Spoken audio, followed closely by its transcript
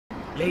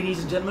Ladies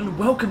and gentlemen,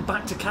 welcome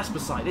back to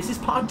Caspersight. This is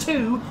part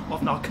 2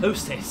 of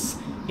Narcosis.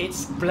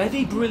 It's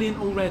bloody brilliant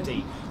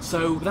already.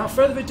 So, without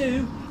further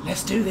ado,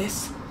 let's do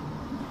this.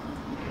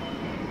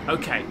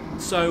 Okay,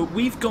 so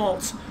we've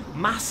got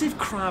massive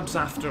crabs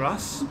after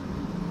us.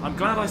 I'm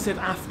glad I said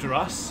after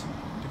us,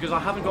 because I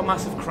haven't got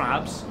massive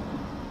crabs.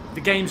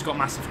 The game's got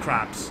massive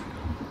crabs.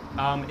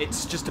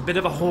 It's just a bit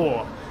of a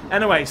whore.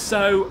 Anyway,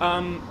 so,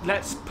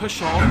 let's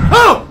push on.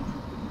 Oh!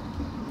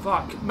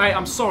 Fuck, mate,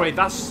 I'm sorry,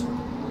 that's...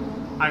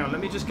 Hang on,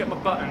 let me just get my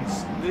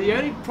buttons. The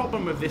only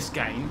problem with this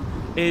game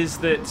is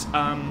that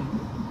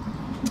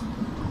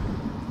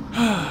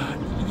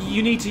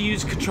you need to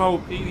use control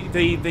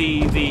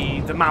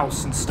the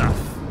mouse and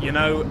stuff, you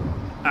know,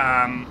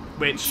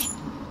 which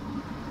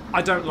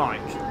I don't like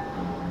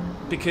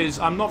because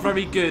I'm not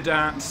very good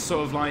at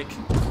sort of like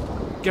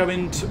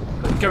going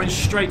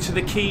straight to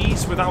the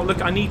keys without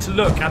look. I need to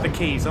look at the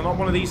keys. I'm not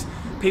one of these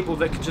people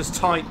that can just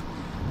type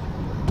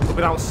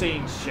without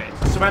seeing shit.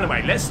 So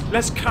anyway,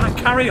 let's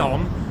carry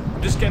on.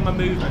 I'm just getting my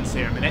movements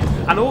here a minute.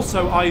 And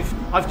also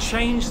I've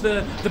changed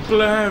the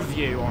blur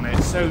view on it.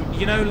 So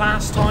you know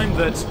last time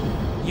that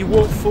you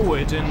walk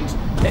forward and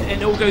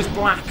it all goes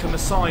black on the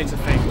sides of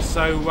things.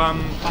 So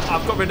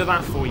I've got rid of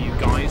that for you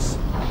guys.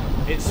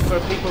 It's for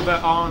people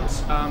that aren't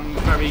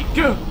very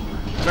good.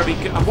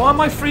 Why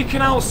am I freaking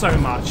out so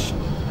much?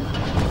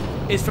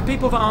 It's for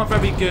people that aren't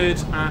very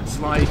good at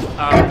like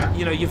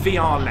you know, your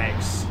VR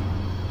legs.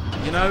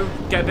 You know,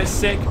 get a bit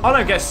sick. I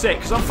don't get sick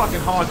because I'm fucking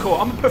hardcore.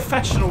 I'm a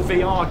professional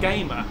VR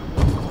gamer.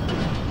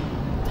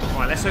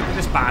 Alright, let's open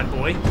this bad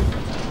boy.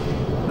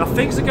 Now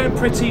things are going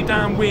pretty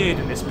damn weird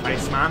in this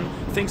place, man.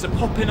 Things are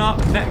popping up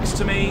next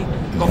to me.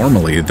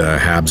 Normally the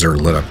habs are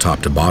lit up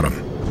top to bottom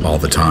all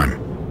the time.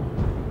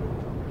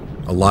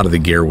 A lot of the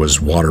gear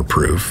was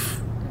waterproof.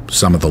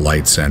 Some of the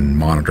lights and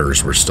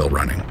monitors were still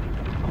running.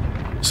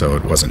 So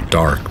it wasn't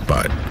dark,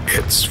 but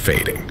it's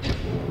fading.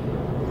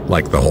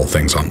 Like the whole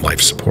thing's on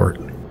life support.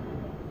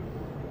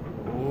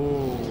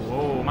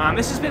 Man,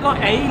 this is a bit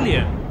like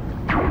Alien.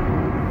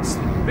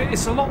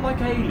 It's a lot like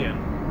Alien.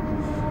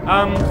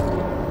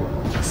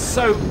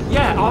 So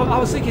yeah, I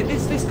was thinking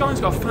this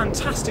guy's got a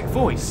fantastic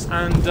voice,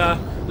 and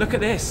look at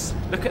this,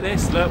 look,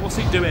 what's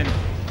he doing?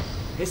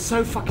 It's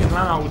so fucking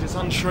loud, it's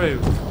untrue.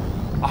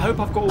 I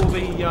hope I've got all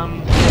the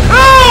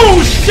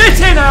oh shit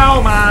in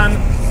hell, man!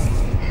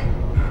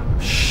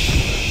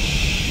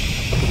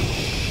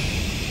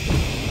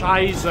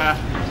 Scheiße.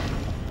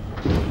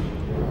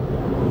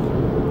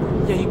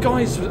 Yeah, you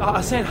guys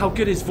are saying how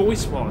good his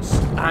voice was,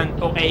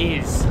 and it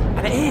is,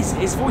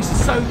 his voice is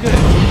so good.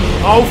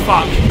 Oh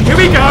fuck, here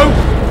we go!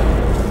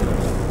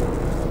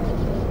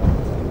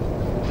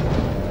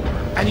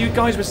 And you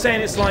guys were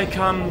saying it's like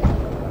Tom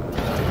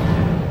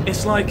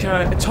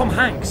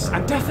Hanks,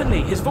 and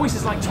definitely his voice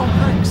is like Tom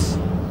Hanks.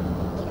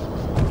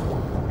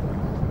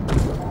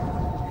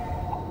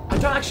 I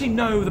don't actually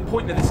know the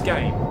point of this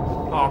game.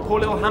 Oh, poor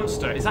little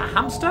hamster. Is that a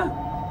hamster?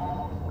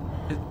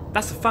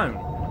 That's the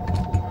phone.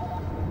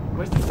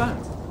 Where's the phone?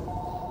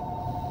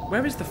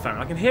 Where is the phone?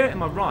 I can hear it in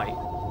my right.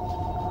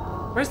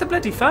 Where's the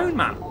bloody phone,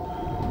 man?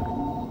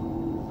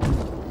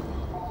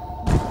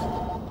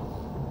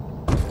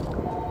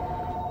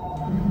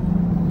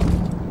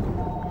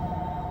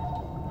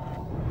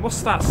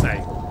 What's that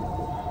say?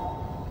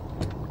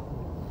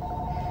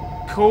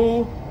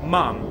 Call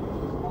Mum.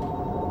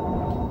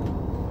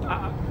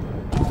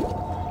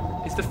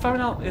 Is the phone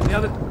out in the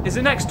other... Is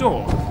it next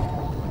door?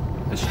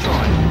 Let's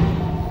try.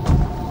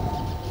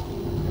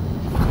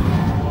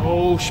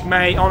 Oh,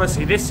 mate,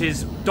 honestly, this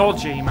is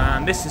dodgy,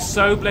 man. This is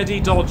so bloody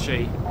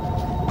dodgy.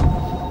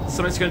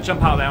 Something's going to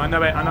jump out there. I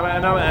know it, I know it, I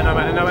know it, I know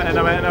it, I know it, I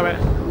know it, I know it.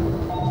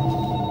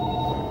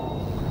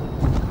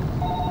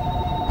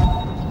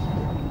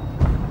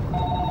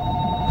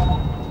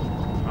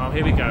 Oh,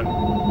 here we go.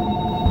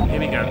 Here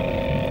we go.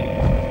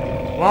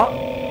 What?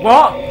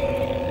 What?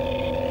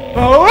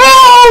 Oh!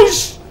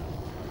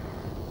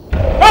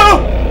 Oh!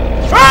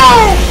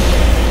 Oh!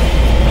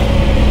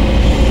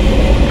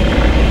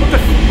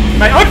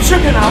 Mate, I'm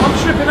tripping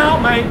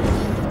out, mate.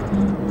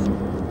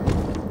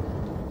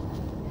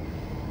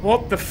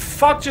 What the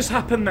fuck just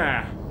happened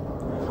there?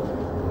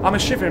 I'm a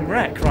shivering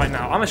wreck right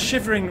now. I'm a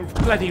shivering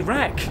bloody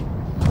wreck.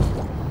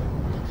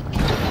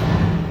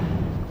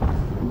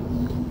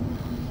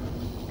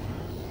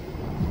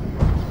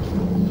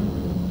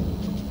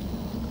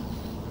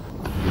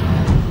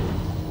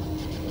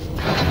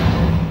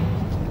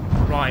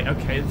 Right,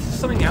 okay, this is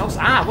something else.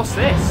 Ah, what's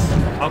this?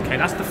 Okay,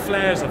 that's the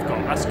flares I've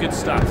got. That's good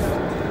stuff.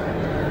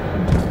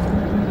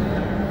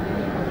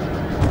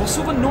 What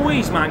sort of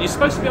noise, man? You're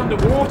supposed to be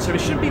underwater.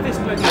 It shouldn't be this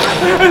bloody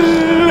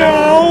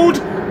loud.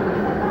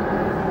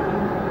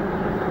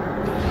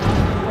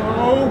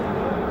 Oh.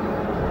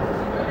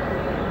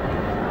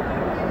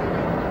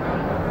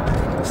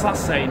 What's that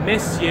say?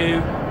 Miss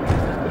you.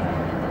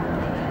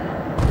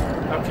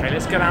 Okay,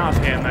 let's get out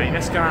of here, mate.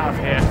 Let's get out of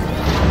here.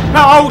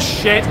 Oh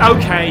shit.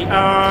 Okay.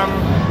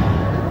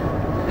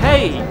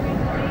 Hey.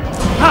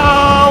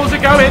 How's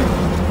it going?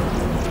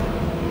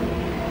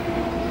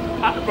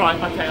 Right,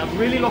 okay, I've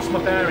really lost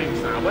my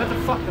bearings now. Where the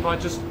fuck have I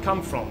just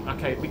come from?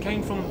 Okay, we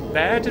came from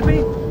there, did we?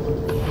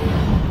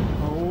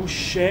 Oh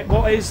shit,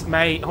 what is...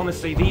 Mate,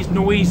 honestly, these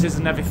noises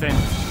and everything.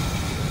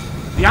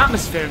 The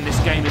atmosphere in this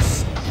game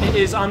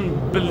is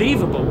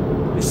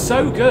unbelievable. It's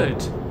so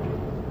good.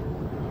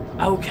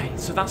 Okay,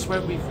 so that's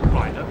where we've...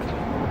 Right,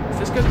 okay. So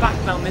let's go back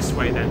down this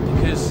way then,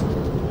 because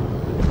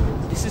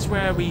this is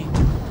where we...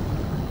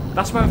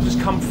 That's where I've just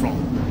come from.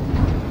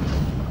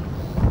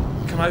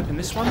 Can I open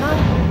this one now?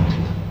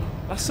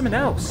 That's something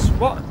else.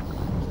 What?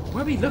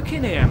 Where are we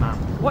looking here, man?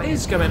 What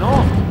is going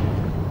on?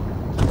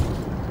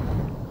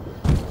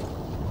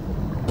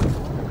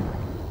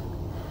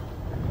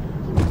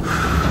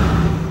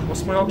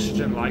 What's my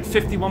oxygen like?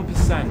 51%.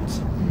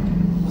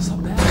 What's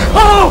up there?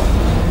 Oh!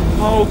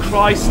 Oh,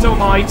 Christ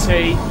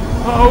almighty.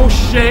 Oh,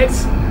 shit.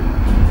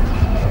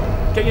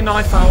 Get your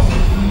knife out.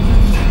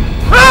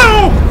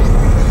 Oh!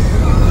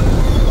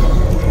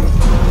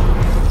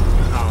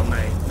 Oh,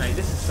 mate,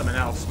 this is something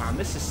else, man.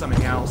 This is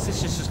something else.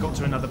 This just got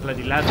to another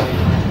bloody level.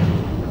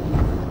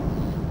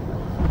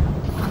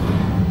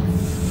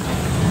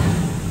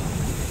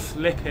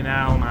 Flipping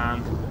hell,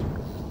 man.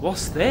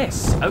 What's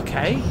this?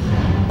 Okay.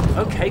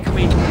 Okay, can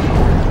we...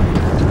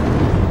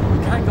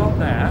 Can't go up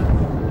there.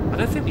 I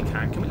don't think we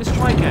can. Can we? Let's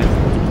try again.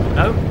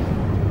 No?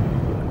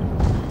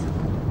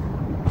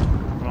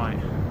 Right.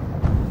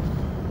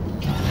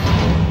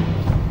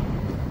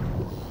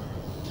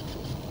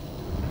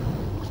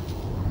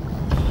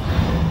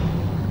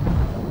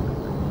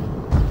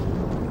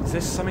 Is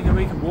this something that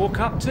we can walk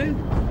up to?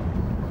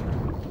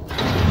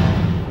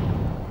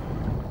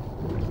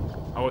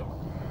 Oh,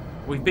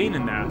 we've been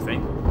in there, I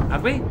think.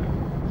 Have we?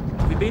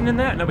 Have we been in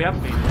there? No, we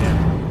haven't been in there.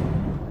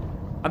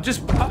 I'm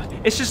just...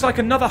 it's just like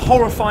another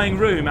horrifying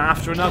room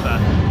after another.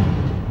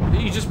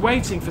 You're just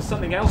waiting for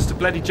something else to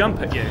bloody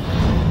jump at you.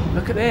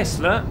 Look at this,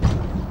 look.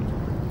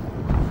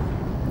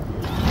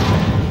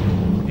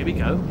 Here we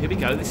go, here we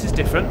go. This is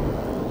different.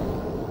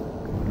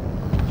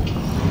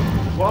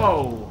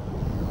 Whoa.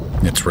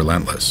 It's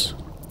relentless.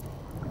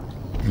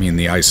 I mean,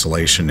 the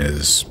isolation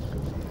is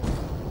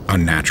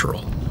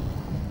unnatural.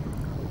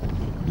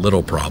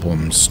 Little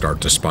problems start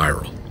to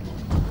spiral.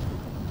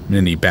 And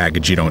any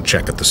baggage you don't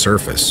check at the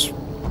surface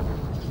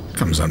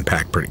comes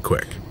unpacked pretty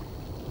quick.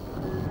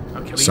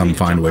 Okay, some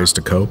find ways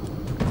to cope,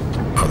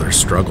 others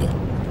struggle.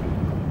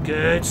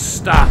 Good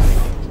stuff.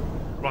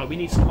 Right, we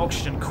need some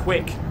oxygen,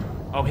 quick.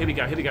 Oh, here we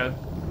go, here we go.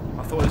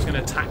 I thought it was going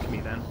to attack me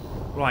then.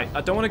 Right,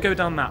 I don't want to go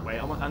down that way.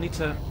 I need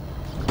to...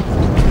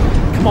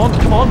 Come on,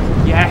 come on.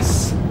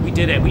 Yes, we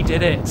did it, we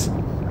did it.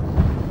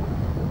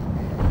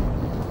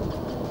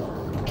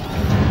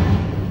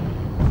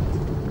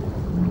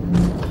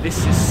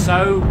 This is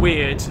so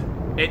weird.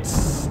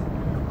 It's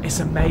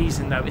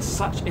amazing though. It's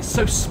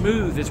so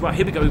smooth as well.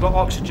 Here we go. We've got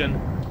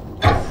oxygen.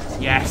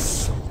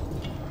 Yes.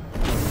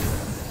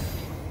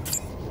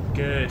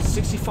 Good.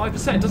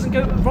 65%. It doesn't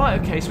go right.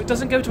 Okay, so it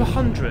doesn't go to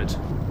 100.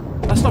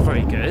 That's not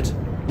very good.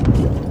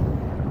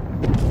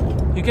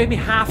 You gave me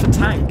half a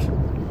tank.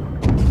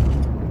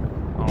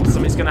 Oh,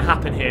 something's going to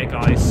happen here,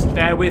 guys.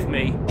 Bear with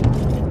me.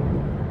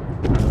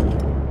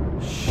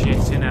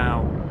 Shitting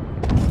out.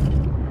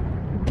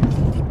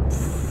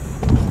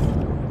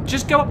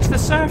 Just go up to the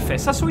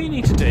surface. That's all you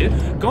need to do.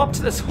 Go up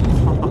to the...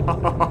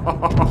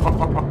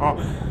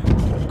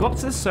 Go up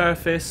to the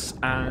surface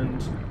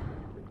and...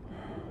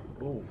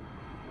 Oh,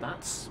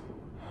 that's...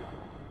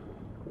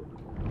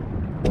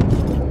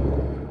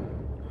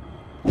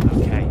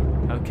 Okay,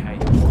 okay.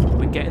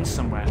 We're getting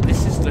somewhere.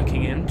 This is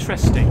looking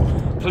interesting.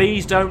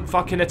 Please don't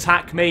fucking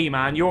attack me,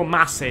 man. You're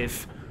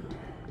massive.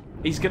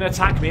 He's gonna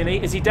attack me, and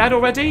is he dead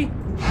already?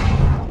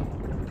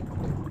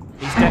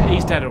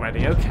 He's dead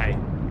already, okay.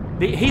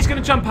 He's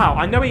going to jump out.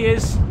 I know he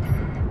is.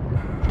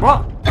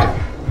 What?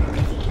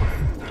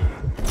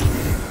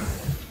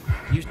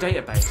 Use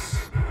database.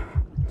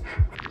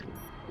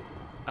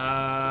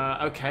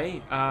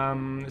 Okay.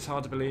 It's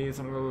hard to believe.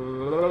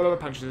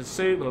 Punches his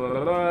suit.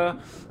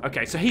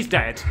 Okay, so he's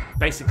dead,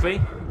 basically.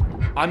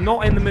 I'm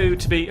not in the mood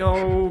to be...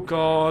 Oh,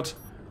 God.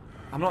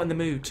 I'm not in the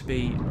mood to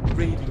be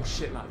reading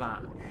shit like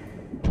that.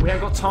 We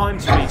ain't got time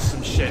to read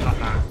some shit like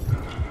that.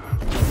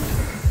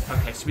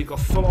 Okay, so we've got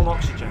full-on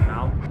oxygen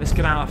now. Let's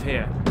get out of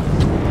here.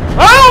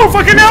 Oh,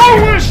 fucking hell!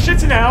 We're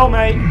shitting hell,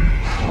 mate.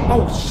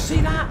 Oh,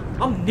 see that?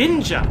 I'm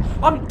ninja.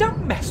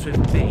 Don't mess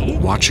with me.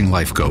 Watching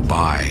life go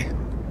by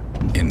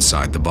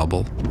inside the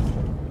bubble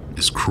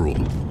is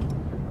cruel.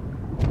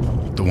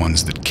 The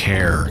ones that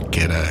care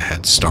get a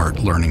head start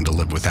learning to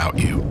live without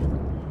you.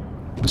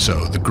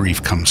 So the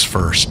grief comes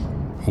first,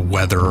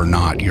 whether or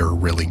not you're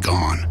really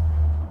gone.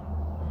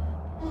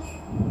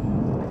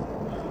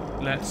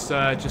 Let's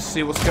just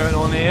see what's going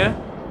on here.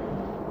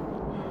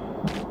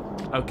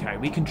 Okay,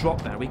 we can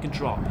drop there. We can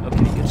drop.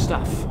 Okay, good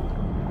stuff.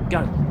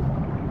 Go.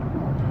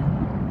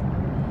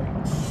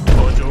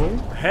 Cordial.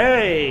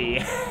 Hey!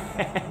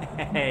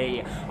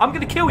 Hey! I'm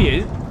gonna kill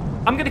you.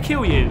 I'm gonna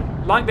kill you.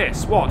 Like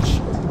this. Watch.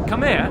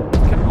 Come here.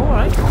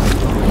 Alright.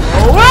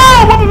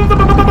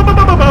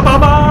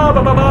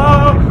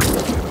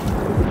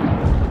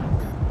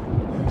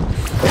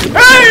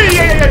 Hey!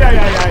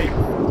 Hey!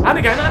 And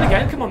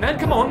again.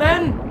 Come on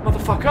then,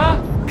 motherfucker.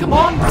 Come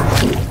on.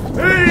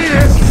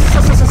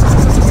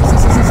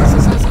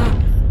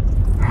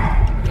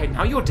 Okay,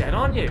 now you're dead,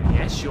 aren't you?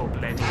 Yes, you're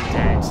bloody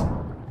dead.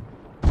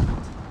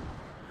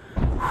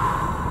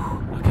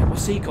 Okay,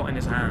 what's he got in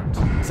his hand?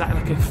 Is that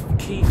like a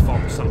key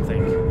fob or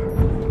something?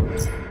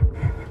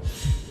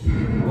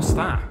 What's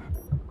that?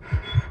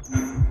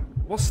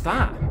 What's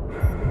that?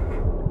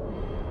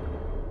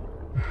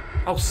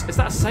 Oh, is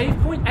that a save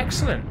point?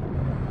 Excellent.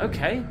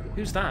 Okay,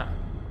 who's that?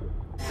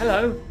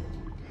 Hello.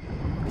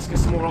 Let's get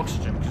some more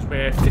oxygen because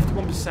we're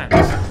 51%.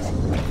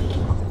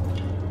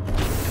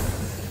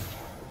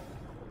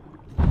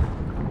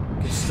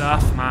 Good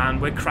stuff, man.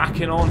 We're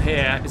cracking on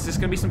here. Is this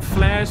going to be some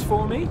flares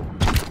for me?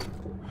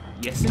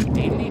 Yes,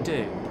 indeedly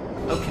do.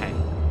 Okay.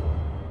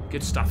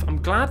 Good stuff.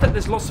 I'm glad that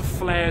there's lots of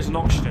flares and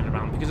oxygen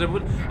around because I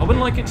wouldn't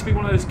like it to be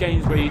one of those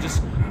games where you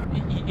just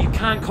you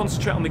can't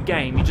concentrate on the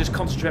game. You just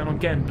concentrate on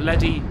getting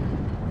bloody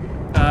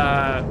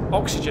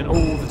oxygen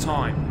all the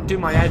time. Do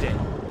my head in.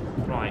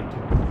 Right.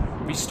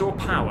 Restore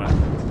power.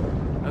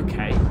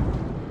 Okay.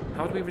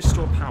 How do we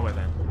restore power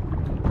then?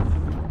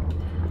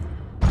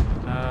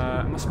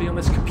 It must be on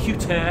this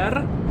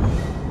computer.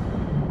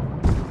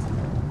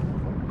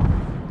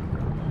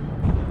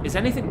 Is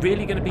anything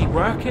really going to be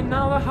working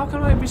now though? How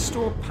can I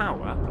restore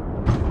power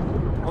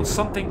on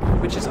something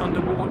which is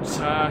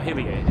underwater? Here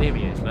he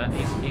is. Look.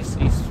 He's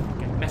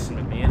messing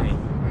with me, isn't he?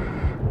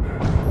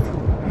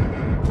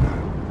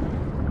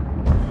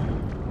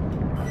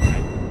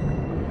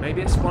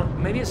 Maybe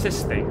it's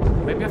this thing.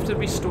 Maybe I have to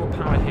restore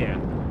power here.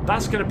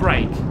 That's gonna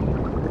break.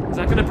 Is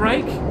that gonna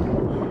break?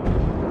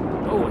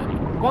 Oh,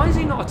 why is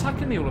he not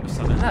attacking me all of a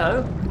sudden?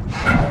 Hello?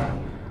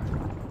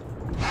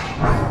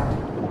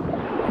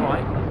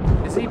 Alright.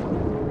 Is he...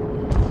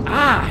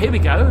 Ah, here we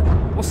go.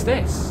 What's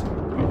this?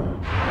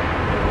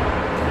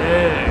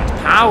 Good.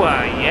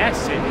 Power,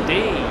 yes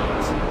indeed.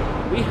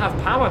 We have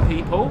power,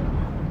 people.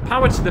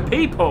 Power to the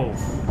people.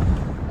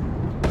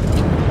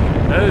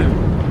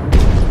 Oh.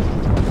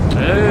 Oh.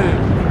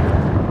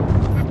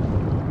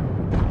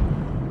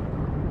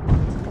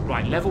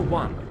 Right, level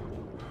 1.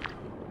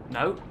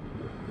 No.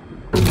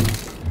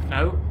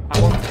 No. I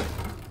want...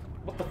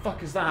 What the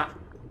fuck is that?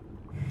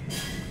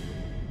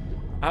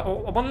 I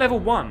want level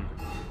 1.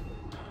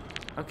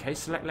 Okay,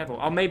 select level.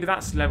 Oh, maybe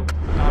that's level...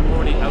 I'm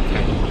already...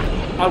 Okay.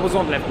 I was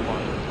on level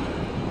 1.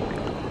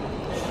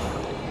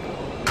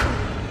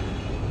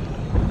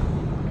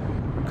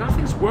 How do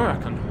things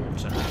work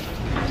underwater?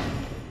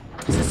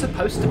 Is it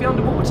supposed to be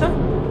underwater?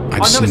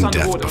 I've seen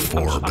death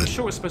before, I'm but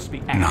sure it's supposed to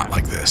be air. not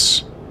like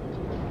this.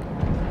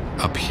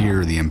 Up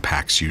here, the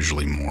impact's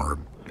usually more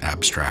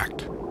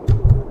abstract.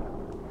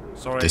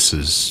 Sorry. This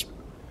is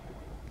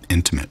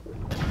intimate.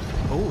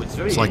 Oh, it's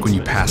very It's like when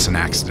you intimate. pass an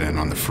accident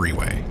on the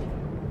freeway.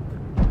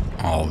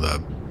 All the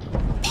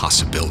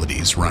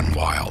possibilities run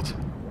wild.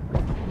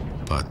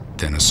 But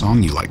then a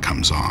song you like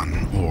comes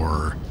on,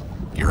 or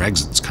your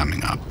exit's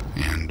coming up,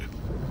 and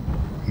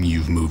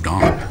you've moved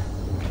on.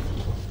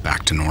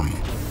 Back to normal.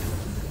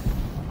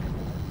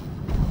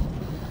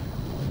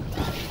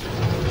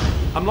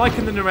 I'm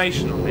liking the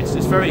narration on this.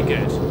 It's very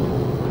good.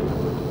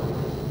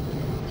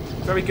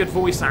 Very good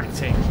voice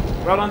acting.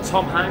 Well done,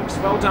 Tom Hanks.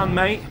 Well done,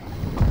 mate.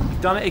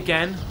 You've done it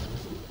again.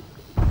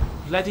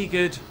 Bloody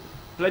good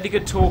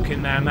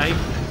talking there, mate.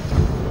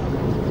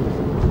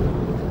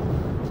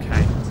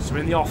 Okay, so we're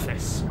in the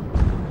office.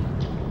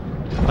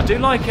 I do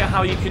like it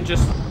how you can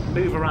just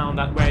move around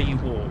at where you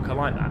walk. I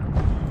like that.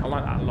 I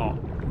like that a lot.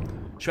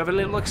 Should we have a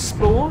little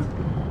explore?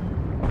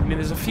 I mean,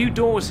 there's a few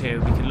doors here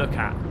we can look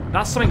at.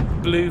 That's something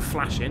blue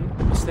flashing.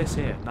 What's this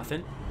here?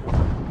 Nothing?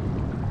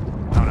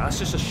 Oh no, that's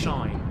just a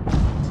shine.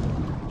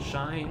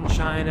 Shine,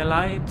 shine a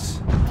light.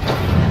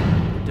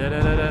 Da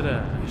da da da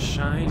da.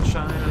 Shine,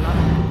 shine a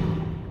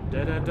light.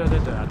 Da da da da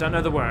da. I don't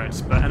know the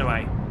words, but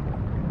anyway.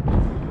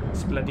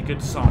 It's a bloody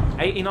good song.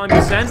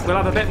 89%. We'll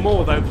have a bit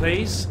more though,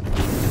 please.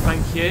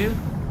 Thank you.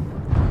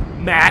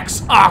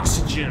 Max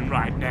oxygen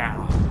right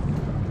now.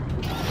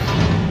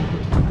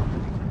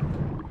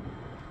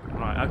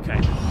 Right, okay.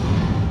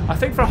 I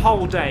think for a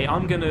whole day,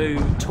 I'm going to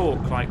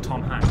talk like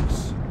Tom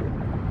Hanks.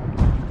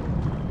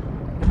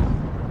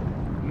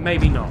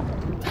 Maybe not.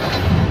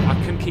 I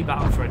couldn't keep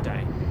that up for a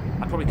day.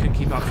 I probably couldn't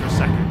keep up for a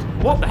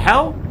second. What the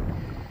hell?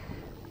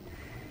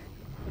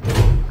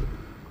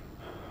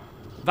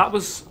 That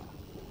was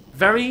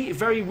very,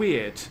 very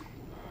weird.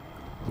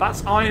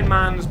 That's Iron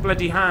Man's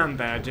bloody hand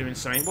there doing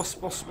something.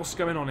 What's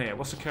going on here?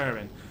 What's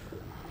occurring?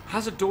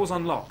 Hazard doors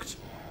unlocked.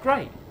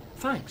 Great.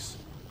 Thanks.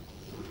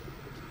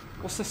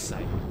 What's this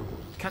say?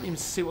 Can't even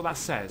see what that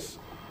says.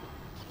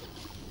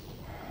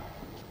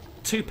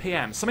 2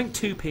 PM. Something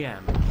 2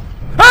 PM.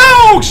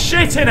 Oh,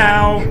 shitting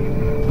hell!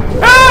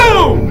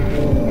 Oh!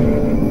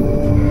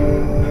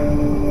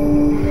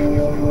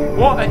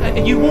 What? Are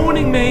you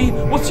warning me?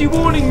 What's you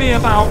warning me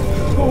about?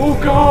 Oh,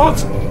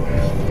 God!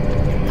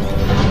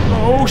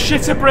 Oh,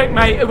 shit a brick,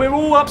 mate. We're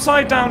all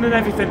upside down and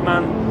everything,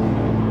 man.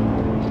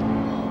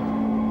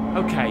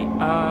 Okay,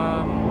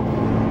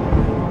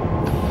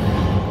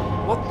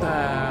 What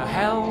the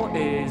hell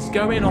is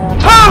going on?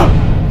 Ah!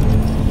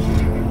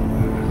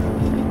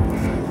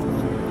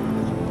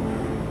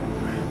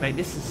 Mate,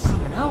 this is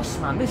something else,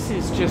 man. This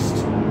is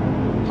just...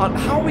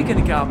 how are we going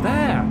to get up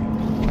there?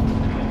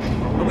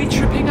 Are we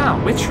tripping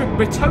out? We're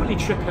totally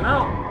tripping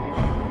out.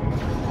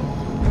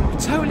 We're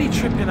totally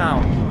tripping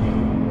out.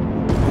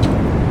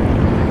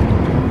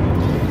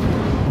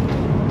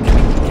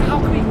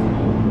 How can we...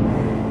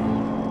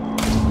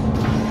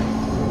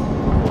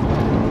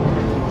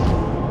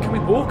 Can we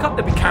walk up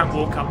there? We can't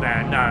walk up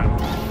there, no.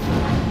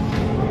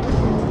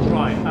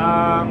 Right,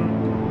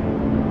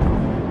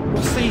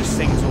 what's these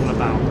things all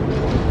about?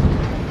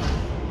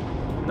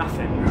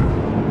 Nothing.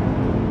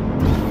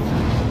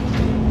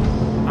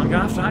 I'm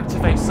gonna have to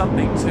activate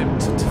something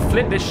to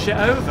flip this shit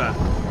over.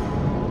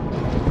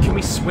 Can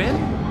we swim?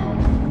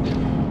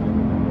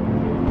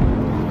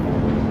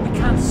 We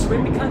can't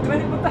swim, we can't do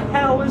anything. What the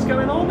hell is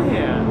going on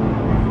here?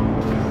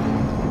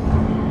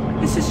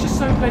 This is just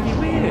so bloody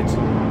weird.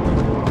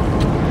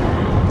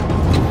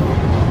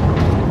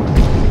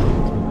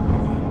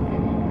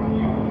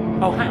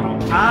 Oh, hang on.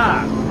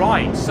 Ah,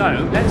 right,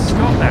 so let's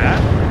stop there.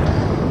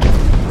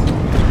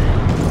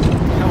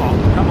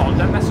 Come on,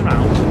 don't mess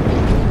around.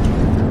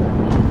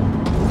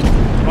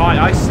 Right,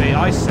 I see.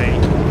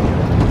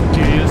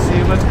 Do you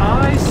see what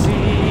I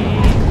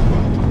see?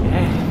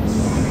 Yes.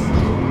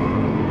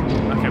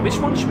 Okay, which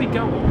one should we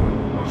go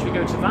on? Should we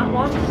go to that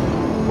one?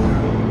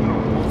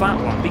 Or that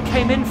one? We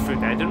came in through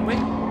there, didn't we?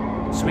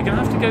 So we're going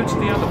to have to go to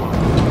the other one.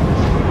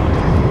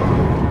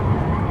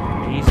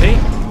 Easy.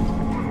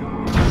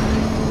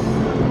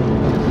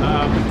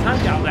 We can't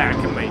get out there,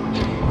 can we?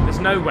 There's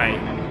no way.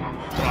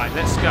 Right,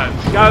 let's go.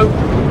 Go!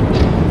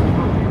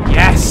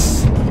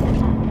 Yes!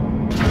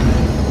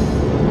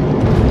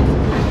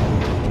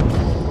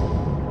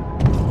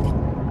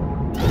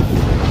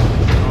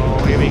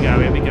 Here we go.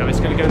 It's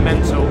going to go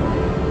mental.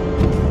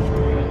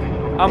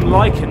 I'm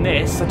liking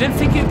this. I didn't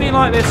think it'd be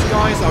like this,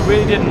 guys. I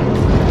really didn't.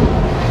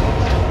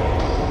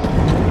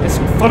 Let's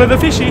follow the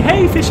fishy.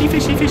 Hey, fishy.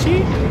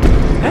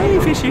 Hey,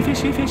 fishy.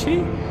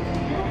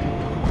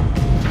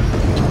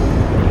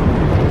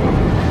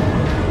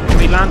 Can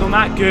we land on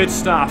that? Good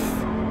stuff.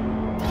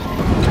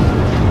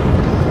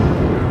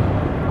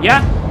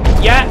 Yeah.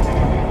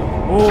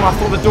 Oh, I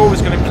thought the door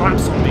was going to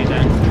collapse on me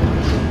then.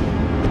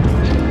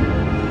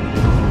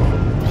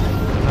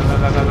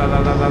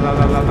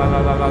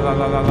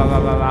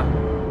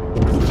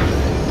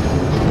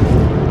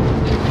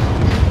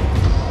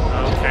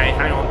 Okay,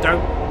 hang on,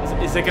 don't...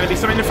 Is there going to be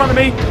something in front of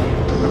me?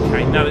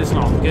 Okay, no, it's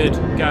not. Good.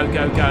 Go.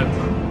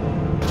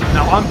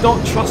 Now, I'm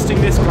not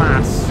trusting this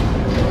glass.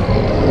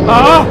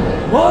 Ah!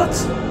 What?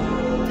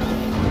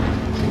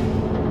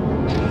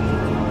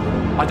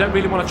 I don't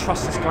really want to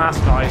trust this glass,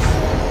 guys.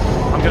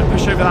 I'm going to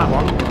push over that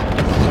one.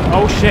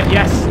 Oh, shit,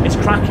 yes. It's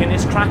cracking.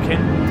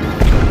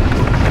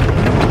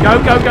 Go.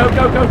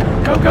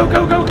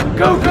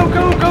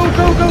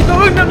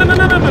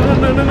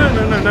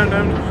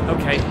 No.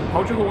 Okay,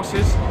 hold your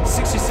horses.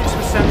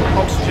 66%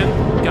 oxygen.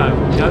 Go.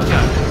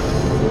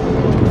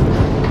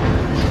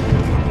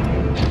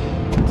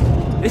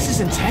 This is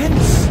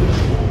intense.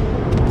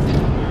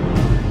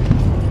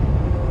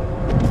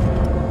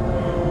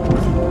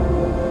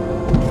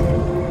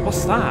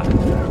 What's that?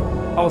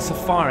 Oh, it's a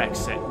fire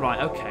exit. Right,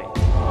 okay.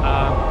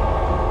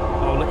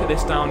 Oh, look at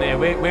this down here.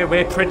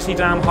 We're pretty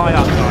damn high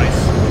up,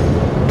 guys.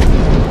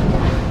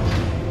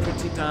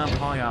 Pretty damn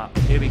high up.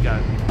 Here we go.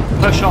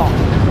 Push on.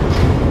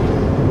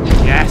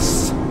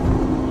 Yes.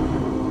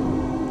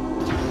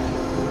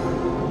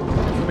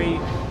 Can we...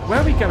 Where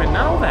are we going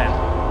now, then?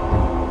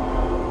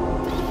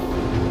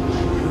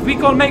 Have we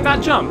got to make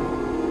that jump?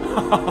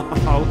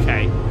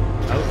 Okay.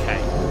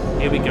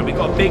 Here we go. We've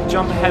got a big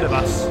jump ahead of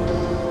us.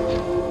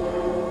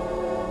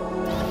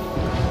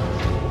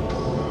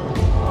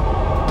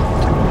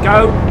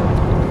 Go.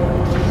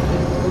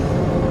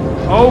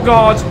 Oh,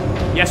 God.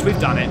 Yes, we've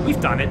done it.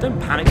 Don't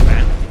panic,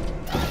 man.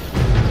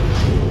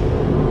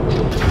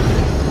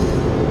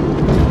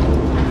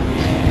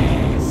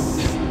 Yes.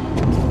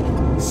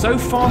 So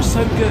far,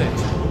 so good.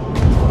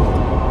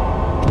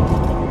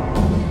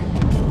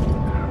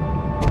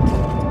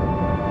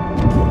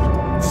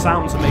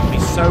 Sounds are making me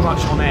so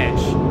much on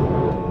edge.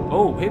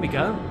 Oh, here we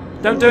go.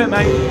 Don't do it,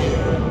 mate.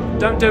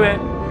 Don't do it.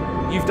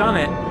 You've done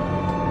it.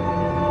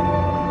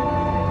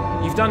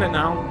 You've done it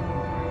now.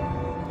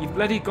 You've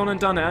bloody gone and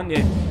done it, haven't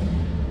you?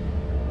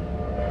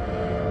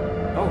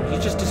 Oh, you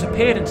just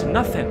disappeared into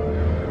nothing.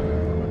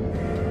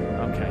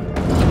 Okay.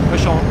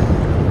 Push on.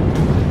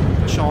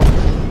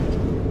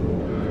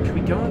 Can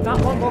we go on that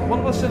one?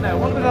 What was in there?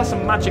 What if that's a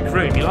magic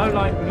room? You know,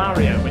 like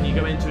Mario when you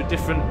go into a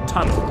different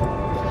tunnel.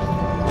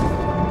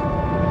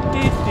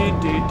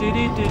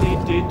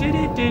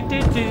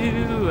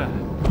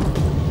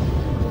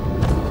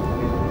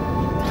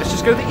 Let's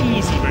just go the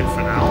easy route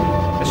for now.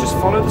 Let's just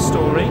follow the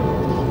story.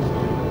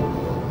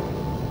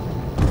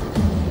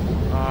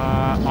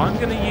 I'm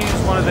going to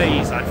use one of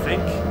these, I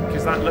think,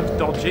 because that looks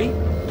dodgy.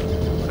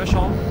 Push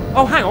on.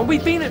 Oh, hang on,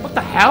 we've been... What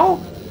the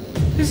hell?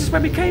 This is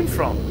where we came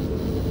from.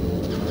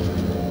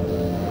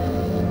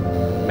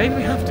 Maybe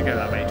we have to go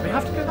that way. Do we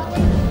have to go that way?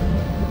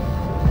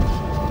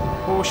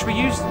 Or should we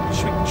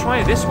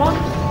try this one?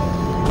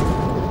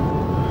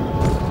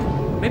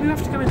 Maybe we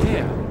have to go in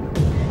here.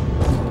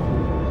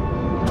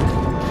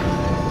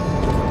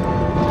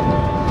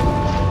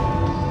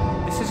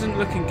 This isn't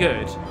looking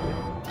good.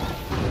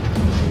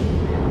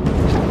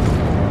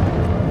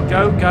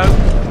 Go, go.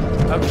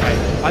 Okay.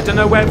 I don't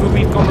know whether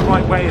we've gone the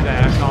right way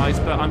there, guys,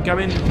 but I'm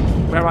going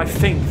where I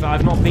think that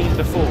I've not been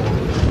before.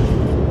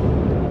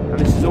 And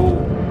this is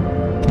all...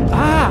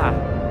 Ah!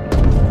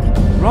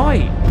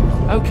 Right.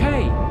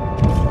 Okay.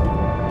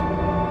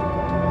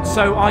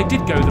 So I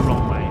did go the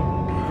wrong way.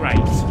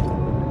 Great.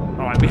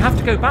 Alright, we have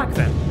to go back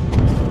then.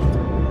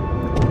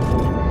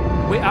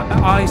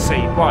 I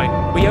see. Right.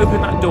 We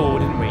opened that door,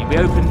 didn't we? We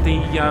opened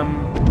the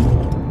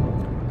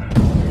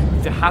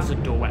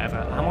hazard door, whatever.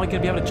 Am I going to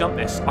be able to jump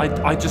this?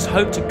 I just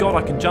hope to God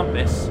I can jump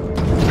this.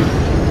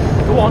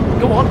 Go on,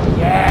 go on.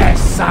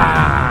 Yes!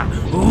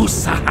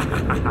 Ooh-sa!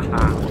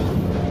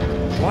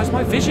 Why is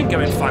my vision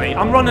going funny?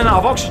 I'm running out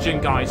of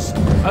oxygen, guys.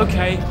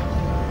 Okay.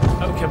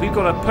 Okay, we've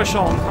got to push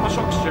on. How much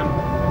oxygen?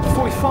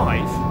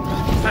 45?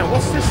 Now,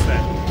 what's this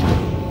then?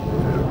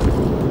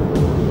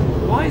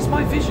 Why is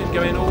my vision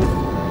going all...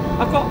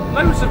 I've got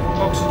loads of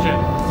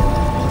oxygen.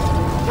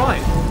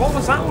 Right, what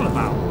was that all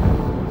about?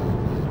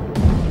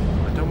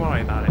 Don't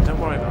worry about it,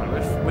 don't worry about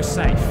it. We're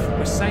safe.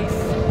 We're safe.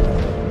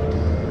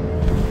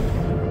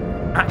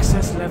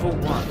 Access level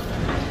 1.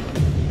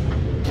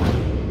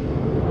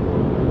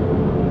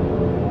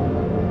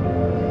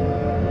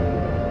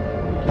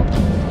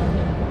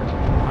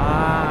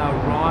 Ah,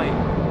 right.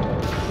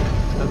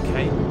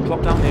 Okay,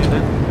 plop down here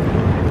then.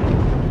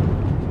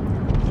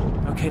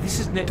 Okay, this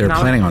is... They're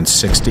planning on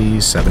 60,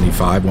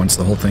 75 once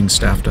the whole thing's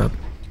staffed up.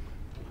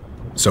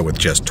 So with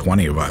just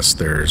 20 of us,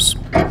 there's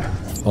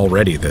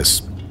already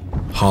this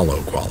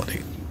hollow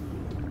quality.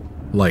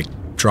 Like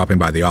dropping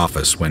by the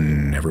office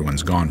when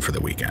everyone's gone for the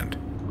weekend.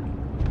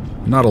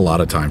 Not a lot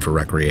of time for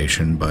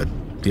recreation, but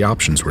the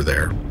options were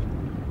there.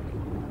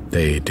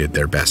 They did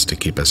their best to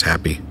keep us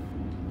happy.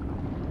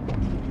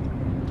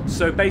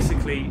 So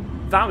basically,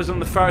 that was on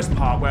the first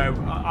part where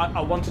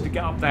I wanted to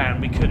get up there and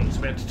we couldn't,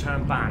 so we had to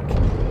turn back.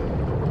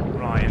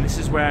 Right, and this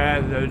is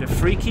where the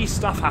freaky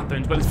stuff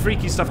happened. Well, the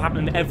freaky stuff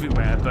happened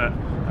everywhere, but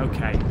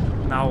okay.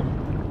 Now,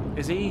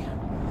 is he...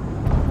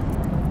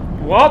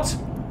 What?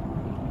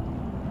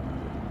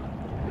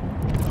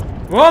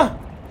 What?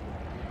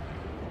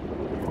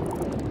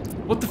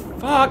 What the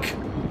fuck?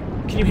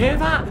 Can you hear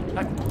that?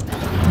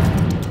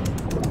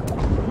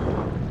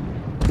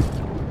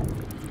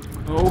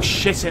 Oh,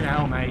 shit in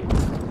hell, mate.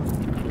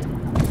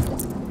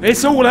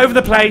 It's all over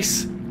the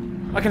place.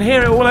 I can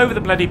hear it all over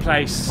the bloody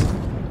place.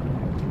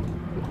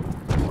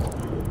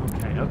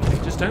 Okay, okay.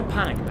 Just don't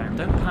panic, man.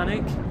 Don't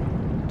panic.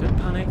 Don't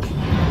panic.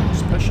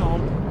 Just push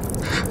on.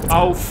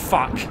 Oh,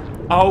 fuck.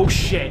 Oh,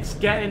 shit.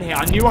 Get in here.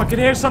 I knew I could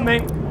hear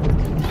something.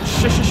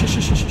 Shh, shh, shh,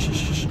 shh, shh, shh,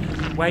 shh.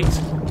 Wait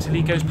till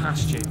he goes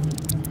past you.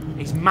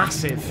 He's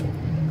massive.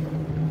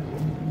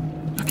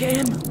 Look at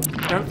him.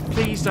 Don't,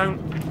 please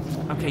don't.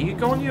 Okay, you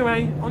go on your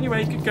way. On your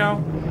way, good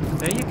girl.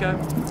 There you go.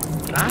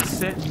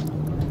 That's it.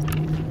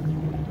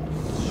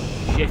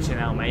 Shit in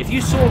hell, mate. If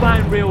you saw that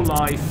in real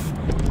life,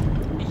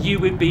 you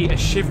would be a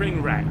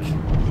shivering wreck.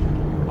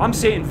 I'm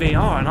sitting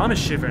VR and I'm a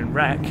shivering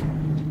wreck.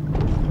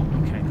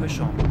 Okay, push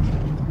on.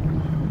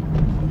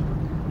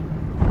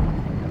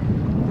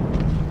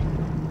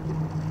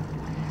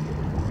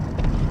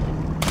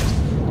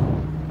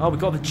 Oh, we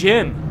got the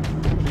gym.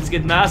 Let's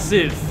get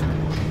massive.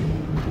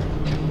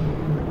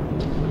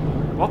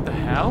 What the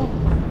hell?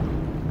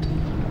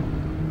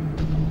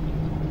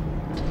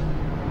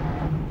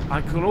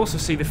 I can also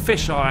see the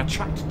fish are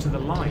attracted to the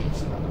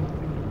light.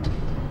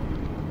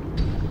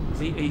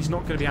 See, he's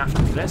not going to be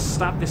after me. Let's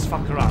stab this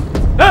fucker up.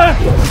 Ah!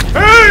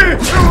 Hey!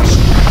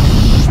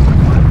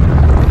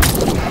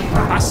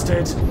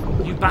 Bastard.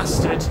 You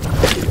bastard.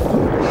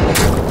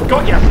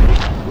 Got ya.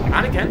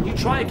 And again. You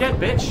try again,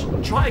 bitch.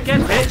 Try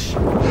again, bitch.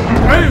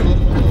 Boom!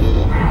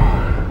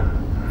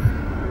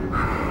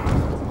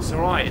 It's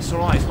alright, it's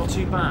alright. It's not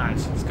too bad.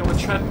 Let's go on a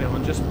treadmill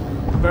and just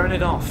burn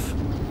it off.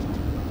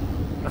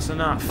 That's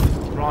enough.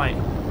 Right.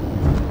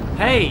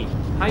 Hey!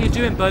 How you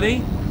doing,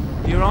 buddy?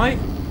 You alright?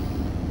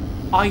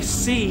 I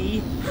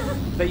see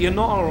that you're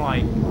not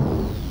alright.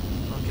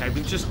 Okay,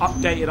 we've just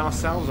updated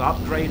ourselves,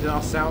 upgraded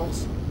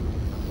ourselves.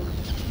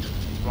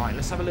 Right,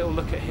 let's have a little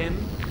look at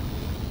him.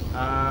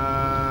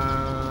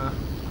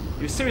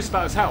 He was serious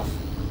about his health,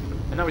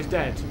 and now he's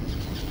dead.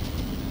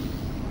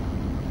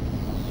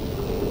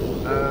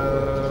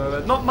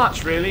 Not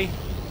much, really,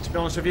 to be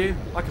honest with you.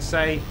 Like I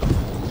say, I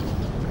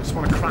just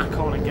want to crack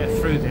on and get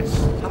through this.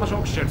 How much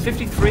oxygen?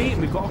 53,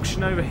 and we've got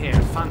oxygen over here.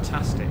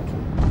 Fantastic.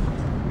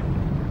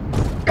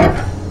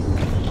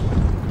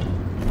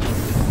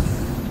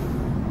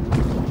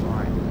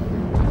 Right.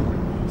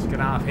 Let's get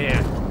out of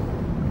here.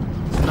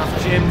 It's enough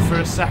gym for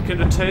a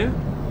second or two.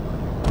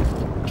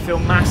 I feel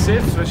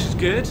massive, so which is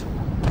good.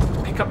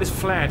 Pick up this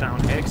flare down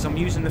here, because I'm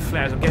using the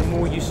flares. I'm getting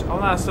more use... Oh,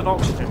 that's an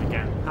oxygen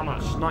again. How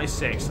much?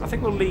 96. I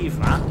think we'll leave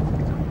that.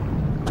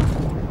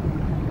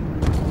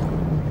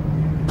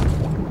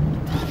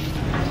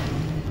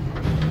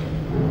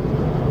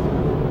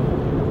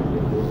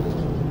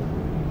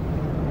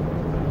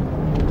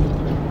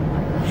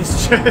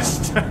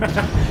 just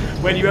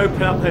when you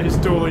open up those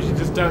doors, you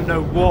just don't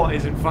know what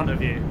is in front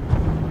of you,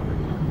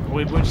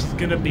 or which is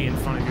gonna be in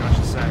front of you, I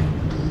should say.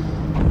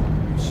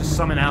 It's just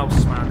something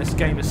else, man. This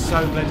game is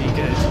so bloody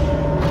good.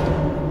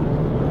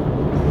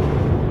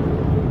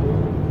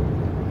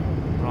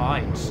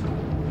 Right.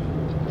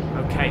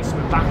 Okay, so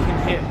we're back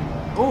in here.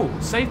 Oh,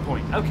 save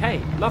point.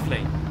 Okay,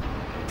 lovely.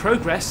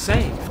 Progress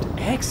saved.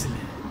 Excellent.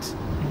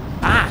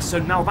 Ah, so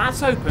now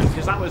that's open,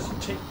 because that was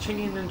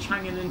chinging and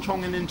changing and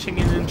chonging and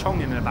chinging and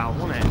chonging about,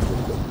 wasn't it?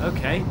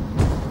 Okay.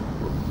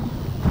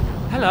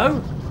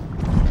 Hello.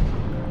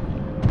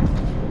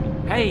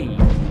 Hey.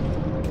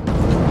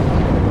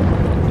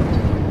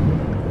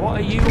 What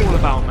are you all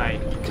about,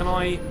 mate? Can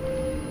I...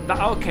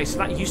 That, okay, so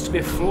that used to be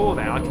a floor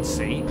there, I can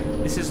see.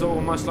 This is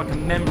almost like a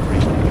memory.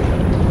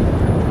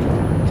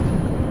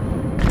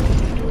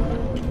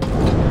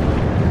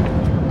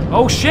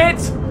 Oh,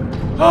 shit!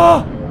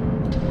 Oh!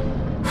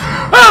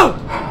 Oh!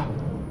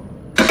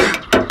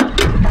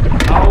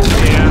 Oh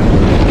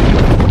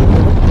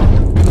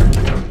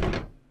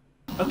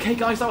dear. Okay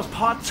guys, that was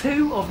part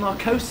 2 of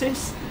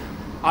Narcosis.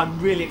 I'm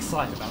really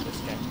excited about this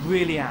game,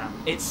 really am.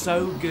 It's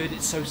so good,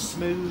 it's so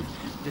smooth,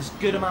 there's a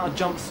good amount of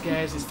jump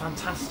scares, it's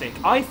fantastic.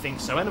 I think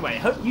so anyway,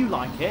 hope you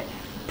like it.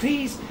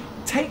 Please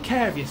take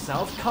care of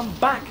yourself, come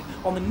back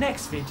on the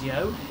next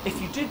video.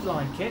 If you did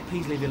like it,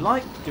 please leave a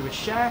like, do a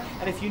share,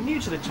 and if you're new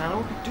to the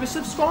channel, do a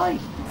subscribe.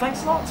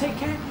 Thanks a lot, take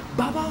care,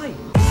 bye bye.